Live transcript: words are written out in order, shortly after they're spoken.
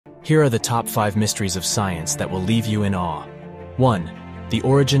Here are the top 5 mysteries of science that will leave you in awe. 1. The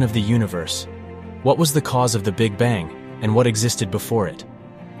origin of the universe. What was the cause of the Big Bang, and what existed before it?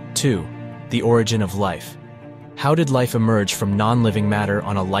 2. The origin of life. How did life emerge from non-living matter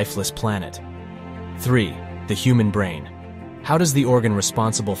on a lifeless planet? 3. The human brain. How does the organ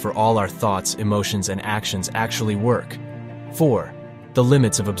responsible for all our thoughts, emotions, and actions actually work? 4. The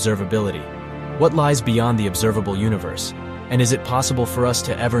limits of observability. What lies beyond the observable universe? And is it possible for us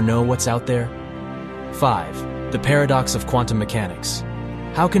to ever know what's out there? 5. The paradox of quantum mechanics.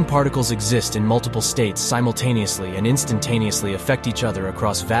 How can particles exist in multiple states simultaneously and instantaneously affect each other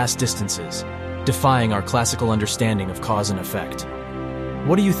across vast distances, defying our classical understanding of cause and effect?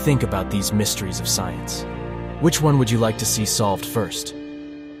 What do you think about these mysteries of science? Which one would you like to see solved first?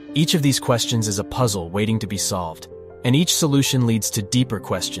 Each of these questions is a puzzle waiting to be solved, and each solution leads to deeper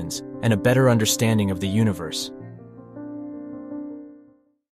questions and a better understanding of the universe.